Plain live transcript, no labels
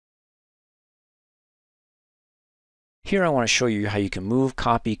Here I want to show you how you can move,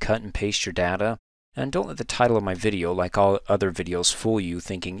 copy, cut, and paste your data. And don't let the title of my video, like all other videos, fool you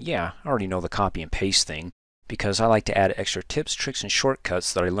thinking, yeah, I already know the copy and paste thing, because I like to add extra tips, tricks, and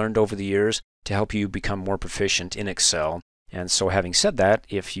shortcuts that I learned over the years to help you become more proficient in Excel. And so having said that,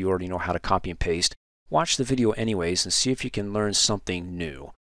 if you already know how to copy and paste, watch the video anyways and see if you can learn something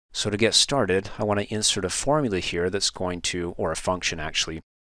new. So to get started, I want to insert a formula here that's going to, or a function actually,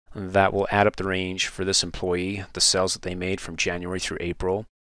 that will add up the range for this employee, the sales that they made from January through April.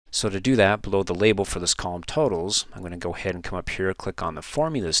 So to do that, below the label for this column totals, I'm going to go ahead and come up here, click on the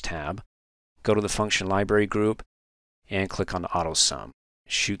Formulas tab, go to the Function Library group, and click on the Auto Sum.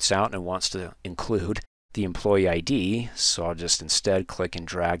 It shoots out and wants to include the employee ID, so I'll just instead click and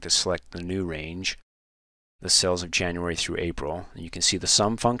drag to select the new range, the sales of January through April. And you can see the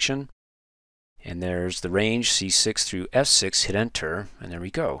sum function, and there's the range, C6 through F6, hit enter, and there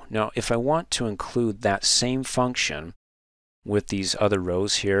we go. Now if I want to include that same function with these other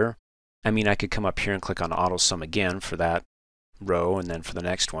rows here, I could come up here and click on Auto Sum again for that row and then for the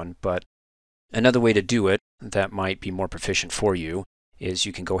next one, but another way to do it that might be more proficient for you is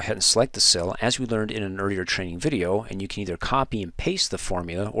you can go ahead and select the cell as we learned in an earlier training video, and you can either copy and paste the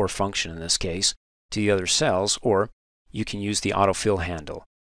formula, or function in this case, to the other cells, or you can use the autofill handle,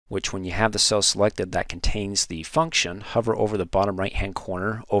 which when you have the cell selected that contains the function, hover over the bottom right hand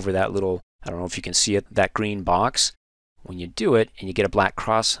corner over that little, I don't know if you can see it, that green box. When you do it and you get a black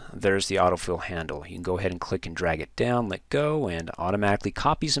cross, there's the autofill handle. You can go ahead and click and drag it down, let go, and automatically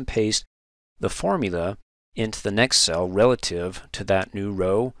copies and pastes the formula into the next cell relative to that new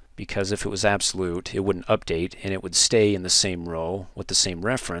row, because if it was absolute, it wouldn't update and it would stay in the same row with the same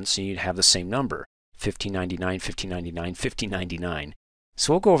reference, and you'd have the same number, 1599, 1599, 1599.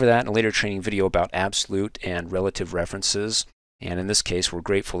 So we'll go over that in a later training video about absolute and relative references. And in this case, we're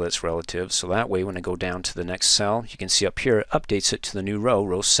grateful that it's relative, so that way when I go down to the next cell, you can see up here it updates it to the new row,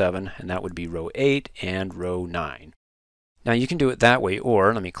 row 7, and that would be row 8 and row 9. Now you can do it that way,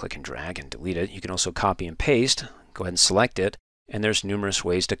 or let me click and drag and delete it. You can also copy and paste. Go ahead and select it, and there's numerous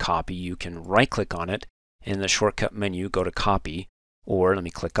ways to copy. You can right-click on it, and in the shortcut menu, go to Copy, or let me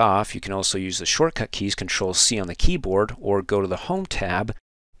click off. You can also use the shortcut keys, Control-C on the keyboard, or go to the Home tab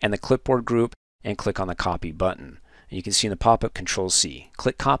and the Clipboard group and click on the Copy button. And you can see in the pop-up Control-C.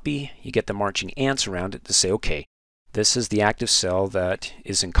 Click Copy, you get the marching ants around it to say, okay, this is the active cell that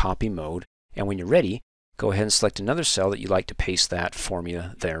is in copy mode, and when you're ready, go ahead and select another cell that you'd like to paste that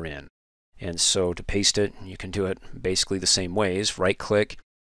formula therein. And so to paste it, you can do it basically the same ways. Right-click,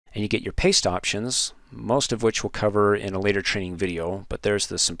 and you get your paste options, most of which we'll cover in a later training video, but there's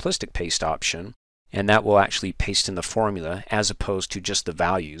the simplistic paste option, and that will actually paste in the formula as opposed to just the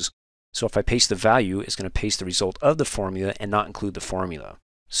values. So if I paste the value, it's going to paste the result of the formula and not include the formula.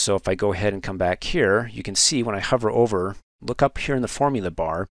 So if I go ahead and come back here, you can see when I hover over, look up here in the formula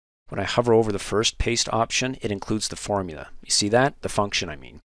bar, when I hover over the first paste option, it includes the formula. You see that? The function, I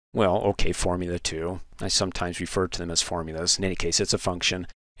mean. Well, okay, formula too. I sometimes refer to them as formulas. In any case, it's a function.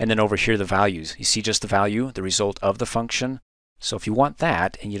 And then over here, the values. You see just the value, the result of the function? So if you want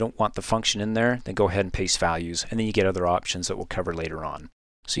that and you don't want the function in there, then go ahead and paste values, and then you get other options that we'll cover later on.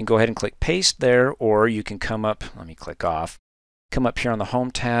 So you can go ahead and click Paste there, or you can come up, let me click off, come up here on the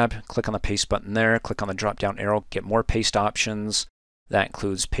Home tab, click on the Paste button there, click on the drop-down arrow, get more paste options. That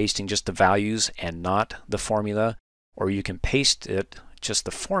includes pasting just the values and not the formula, or you can paste it, just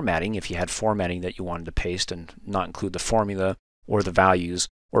the formatting, if you had formatting that you wanted to paste and not include the formula or the values,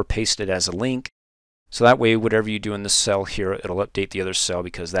 or paste it as a link. So that way, whatever you do in this cell here, it'll update the other cell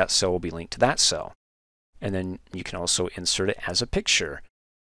because that cell will be linked to that cell. And then you can also insert it as a picture.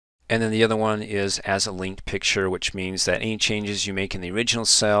 And then the other one is as a linked picture, which means that any changes you make in the original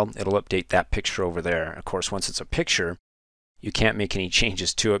cell, it'll update that picture over there. Of course, once it's a picture, you can't make any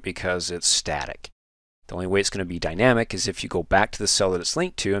changes to it because it's static. The only way it's going to be dynamic is if you go back to the cell that it's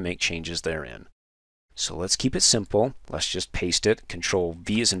linked to and make changes therein. So let's keep it simple. Let's just paste it.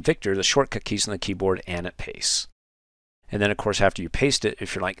 Control-V as in Victor, the shortcut keys on the keyboard, and it pastes. And then, of course, after you paste it,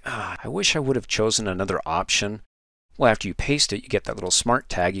 if you're like, I wish I would have chosen another option, well, after you paste it, you get that little smart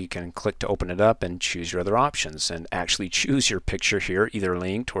tag. You can click to open it up and choose your other options and actually choose your picture here, either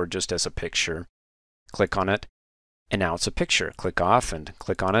linked or just as a picture. Click on it, and now it's a picture. Click off and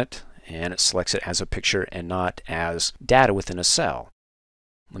click on it, and it selects it as a picture and not as data within a cell.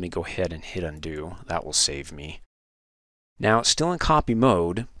 Let me go ahead and hit undo. That will save me. Now it's still in copy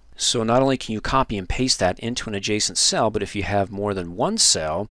mode, so not only can you copy and paste that into an adjacent cell, but if you have more than one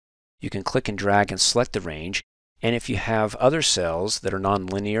cell, you can click and drag and select the range. And if you have other cells that are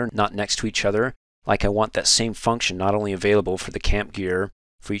non-linear, not next to each other, like I want that same function not only available for the camp gear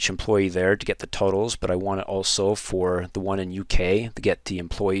for each employee there to get the totals, but I want it also for the one in UK to get the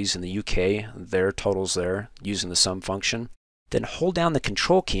employees in the UK, their totals there, using the sum function. Then hold down the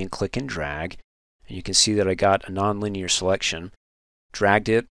control key and click and drag, and you can see that I got a nonlinear selection. Dragged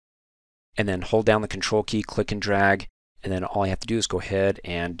it, and then hold down the control key, click and drag, and then all I have to do is go ahead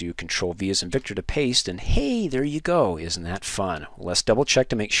and do Control V as in Victor to paste, and hey, there you go. Isn't that fun? Let's double check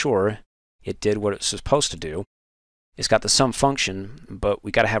to make sure it did what it's supposed to do. It's got the sum function, but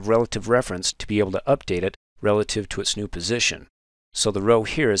we got to have relative reference to be able to update it relative to its new position. So the row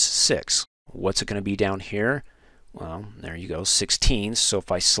here is 6. What's it going to be down here? Well, there you go, 16. So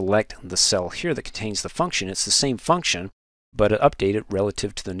if I select the cell here that contains the function, it's the same function, but update it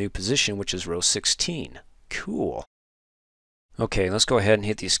relative to the new position, which is row 16. Cool. Okay, let's go ahead and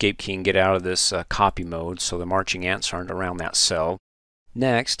hit the escape key and get out of this copy mode so the marching ants aren't around that cell.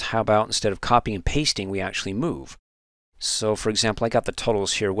 Next, how about instead of copying and pasting, we actually move? So for example, I got the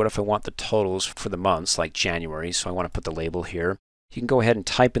totals here. What if I want the totals for the months, like January? So I want to put the label here. You can go ahead and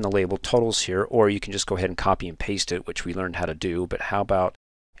type in the label totals here, or you can just go ahead and copy and paste it, which we learned how to do. But how about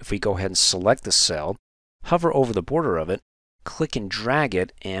if we go ahead and select the cell, hover over the border of it, click and drag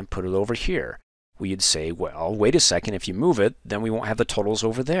it, and put it over here? We'd say, well, wait a second, if you move it, then we won't have the totals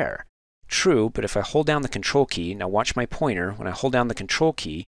over there. True, but if I hold down the control key, now watch my pointer, when I hold down the control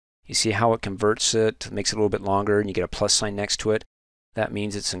key, you see how it converts it, makes it a little bit longer, and you get a plus sign next to it? That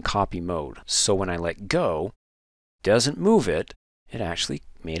means it's in copy mode. So when I let go, doesn't move it, it actually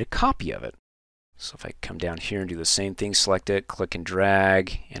made a copy of it. So if I come down here and do the same thing, select it, click and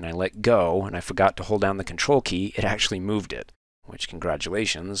drag, and I let go, and I forgot to hold down the control key, it actually moved it. Which,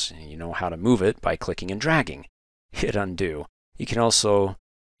 congratulations, you know how to move it by clicking and dragging. Hit undo. You can also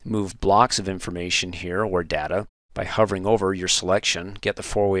move blocks of information here or data by hovering over your selection. Get the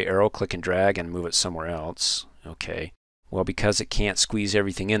four-way arrow, click and drag, and move it somewhere else. Okay. Well, because it can't squeeze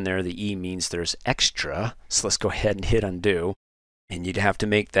everything in there, the E means there's extra. So let's go ahead and hit undo. And you'd have to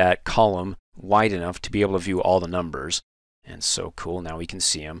make that column wide enough to be able to view all the numbers. And so cool, now we can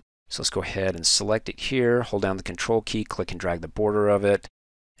see them. So let's go ahead and select it here, hold down the control key, click and drag the border of it,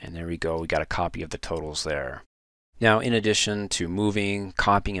 and there we go, we got a copy of the totals there. Now in addition to moving,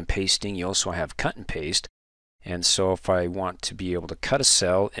 copying, and pasting, you also have cut and paste. And so if I want to be able to cut a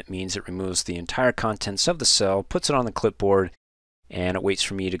cell, it means it removes the entire contents of the cell, puts it on the clipboard, and it waits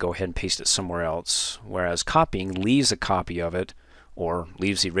for me to go ahead and paste it somewhere else. Whereas copying leaves a copy of it, or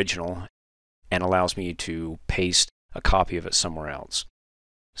leaves the original, and allows me to paste a copy of it somewhere else.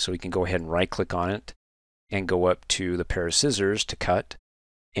 So we can go ahead and right click on it and go up to the pair of scissors to cut,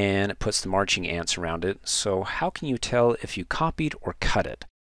 and it puts the marching ants around it. So how can you tell if you copied or cut it?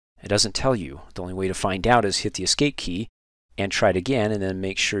 It doesn't tell you. The only way to find out is hit the escape key and try it again, and then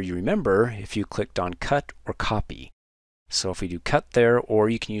make sure you remember if you clicked on cut or copy. So if we do cut there, or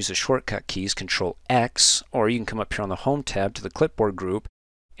you can use the shortcut keys Control X, or you can come up here on the Home tab to the Clipboard group,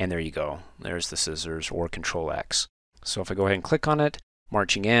 and there you go. There's the scissors, or Control X. So if I go ahead and click on it,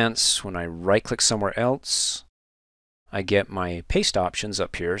 marching ants, when I right click somewhere else, I get my paste options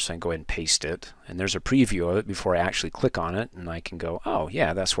up here, so I can go ahead and paste it. And there's a preview of it before I actually click on it, and I can go, oh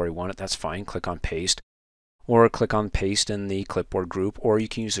yeah, that's where I want it, that's fine, click on paste. Or click on paste in the Clipboard group, or you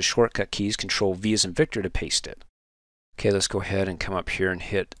can use the shortcut keys Control V as in Victor to paste it. Okay, let's go ahead and come up here and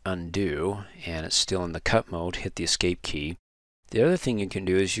hit undo, and it's still in the cut mode, hit the escape key. The other thing you can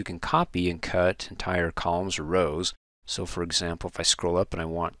do is you can copy and cut entire columns or rows. So for example, if I scroll up and I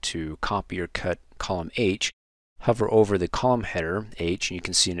want to copy or cut column H, hover over the column header H, and you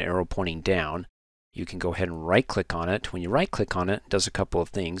can see an arrow pointing down. You can go ahead and right click on it. When you right click on it, it does a couple of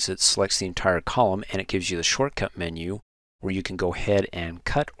things. It selects the entire column, and it gives you the shortcut menu where you can go ahead and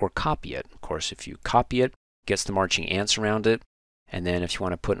cut or copy it. Of course, if you copy it, it gets the marching ants around it. And then if you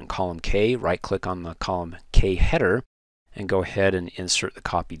want to put it in column K, right click on the column K header and go ahead and insert the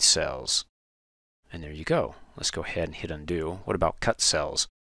copied cells. And there you go. Let's go ahead and hit undo. What about cut cells?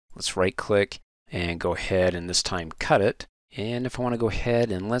 Let's right click and go ahead and this time cut it. And if I want to go ahead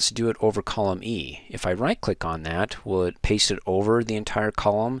and let's do it over column E. If I right click on that, will it paste it over the entire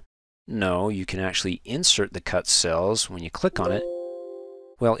column? No, you can actually insert the cut cells when you click on it.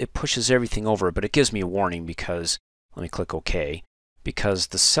 Well, it pushes everything over, but it gives me a warning because, let me click OK, because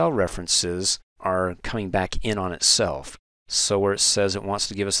the cell references are coming back in on itself. So where it says it wants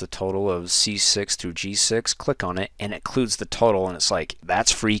to give us the total of C6 through G6, click on it and it includes the total, and it's like,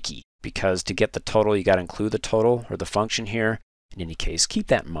 that's freaky. Because to get the total, you got to include the total or the function here. In any case, keep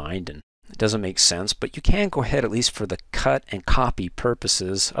that in mind, and it doesn't make sense, but you can go ahead, at least for the cut and copy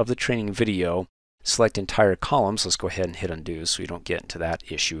purposes of the training video, select entire columns. Let's go ahead and hit undo so we don't get into that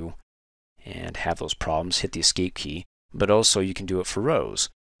issue and have those problems. Hit the escape key. But also you can do it for rows.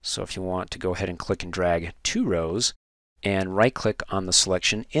 So if you want to go ahead and click and drag 2 rows and right click on the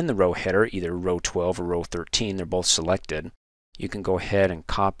selection in the row header, either row 12 or row 13, they're both selected. You can go ahead and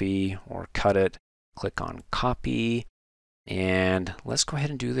copy or cut it. Click on copy, and let's go ahead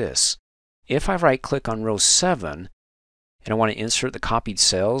and do this. If I right click on row 7 and I want to insert the copied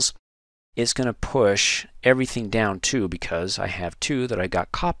cells, it's going to push everything down 2 because I have 2 that I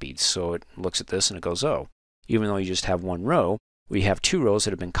got copied. So it looks at this and it goes, oh, even though you just have 1 row, we have 2 rows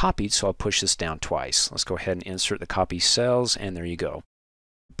that have been copied, so I'll push this down twice. Let's go ahead and insert the copy cells, and there you go.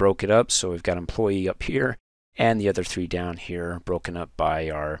 Broke it up, so we've got employee up here, and the other 3 down here, broken up by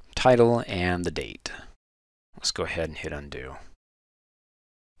our title and the date. Let's go ahead and hit undo.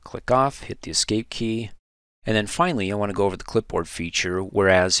 Click off, hit the escape key, and then finally I want to go over the clipboard feature,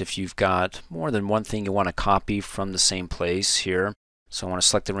 whereas if you've got more than one thing you want to copy from the same place here, so I want to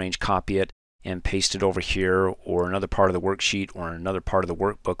select the range, copy it, and paste it over here or another part of the worksheet or another part of the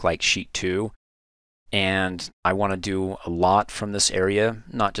workbook like sheet 2. And I want to do a lot from this area,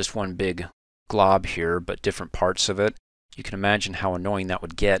 not just one big glob here, but different parts of it. You can imagine how annoying that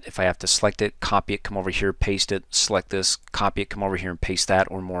would get if I have to select it, copy it, come over here, paste it, select this, copy it, come over here and paste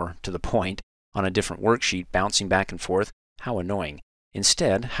that, or more to the point, on a different worksheet, bouncing back and forth. How annoying.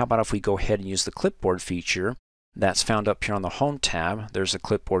 Instead, how about if we go ahead and use the clipboard feature that's found up here on the Home tab. There's a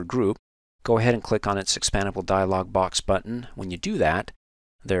clipboard group. Go ahead and click on its expandable dialog box button. When you do that,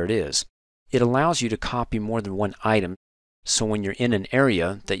 there it is. It allows you to copy more than one item, so when you're in an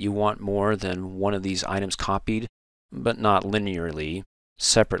area that you want more than one of these items copied, but not linearly,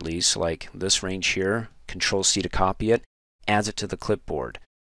 separately, so like this range here, Control-C to copy it, adds it to the clipboard.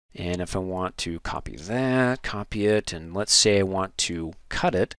 And if I want to copy that, copy it, and let's say I want to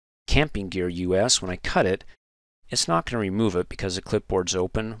cut it, Camping Gear US, when I cut it, it's not going to remove it because the clipboard's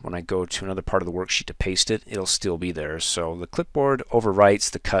open. When I go to another part of the worksheet to paste it, it'll still be there. So the clipboard overwrites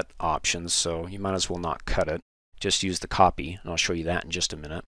the cut options, so you might as well not cut it. Just use the copy, and I'll show you that in just a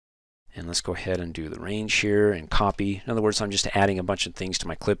minute. And let's go ahead and do the range here and copy. In other words, I'm just adding a bunch of things to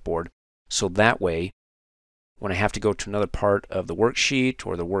my clipboard. So that way, when I have to go to another part of the worksheet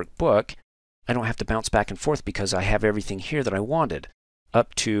or the workbook, I don't have to bounce back and forth because I have everything here that I wanted.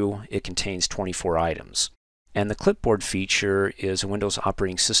 Up to it contains 24 items. And the clipboard feature is a Windows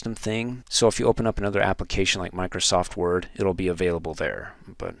operating system thing. So if you open up another application like Microsoft Word, it'll be available there.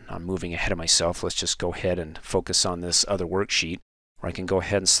 But I'm moving ahead of myself. Let's just go ahead and focus on this other worksheet where I can go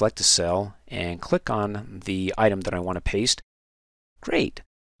ahead and select a cell and click on the item that I want to paste. Great.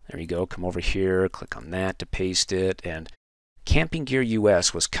 There you go. Come over here, click on that to paste it. And Camping Gear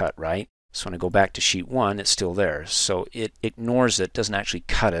US was cut, right? So when I go back to sheet 1, it's still there. So it ignores it, doesn't actually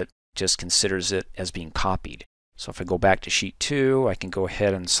cut it, just considers it as being copied. So if I go back to sheet 2, I can go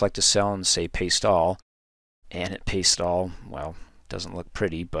ahead and select a cell and say paste all. And it pasted all. Well, doesn't look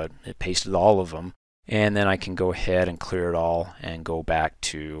pretty, but it pasted all of them. And then I can go ahead and clear it all and go back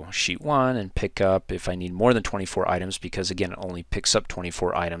to sheet 1 and pick up if I need more than 24 items, because again it only picks up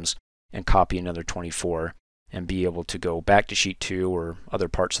 24 items, and copy another 24 and be able to go back to sheet 2 or other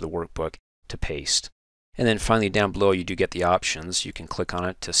parts of the workbook to paste. And then finally down below you do get the options. You can click on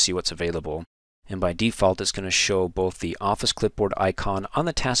it to see what's available, and by default it's going to show both the Office Clipboard icon on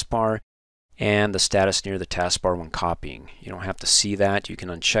the taskbar and the status near the taskbar when copying. You don't have to see that. You can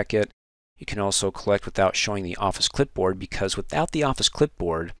uncheck it. You can also collect without showing the Office Clipboard, because without the Office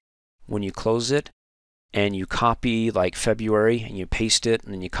Clipboard, when you close it and you copy like February and you paste it,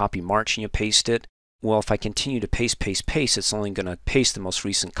 and then you copy March and you paste it, well, if I continue to paste, it's only going to paste the most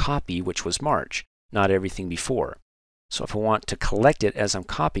recent copy, which was March, not everything before. So if I want to collect it as I'm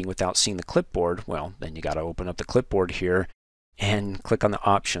copying without seeing the clipboard, well, then you got to open up the clipboard here and click on the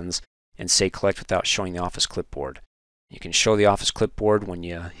options and say collect without showing the Office Clipboard. You can show the Office Clipboard when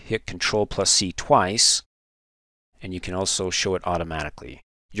you hit Control+C twice, and you can also show it automatically.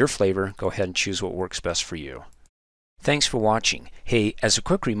 Your flavor, go ahead and choose what works best for you. Thanks for watching. Hey, as a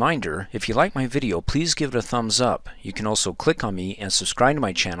quick reminder, if you like my video, please give it a thumbs up. You can also click on me and subscribe to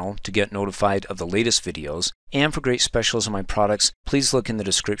my channel to get notified of the latest videos. And for great specials on my products, please look in the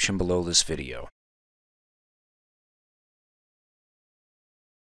description below this video.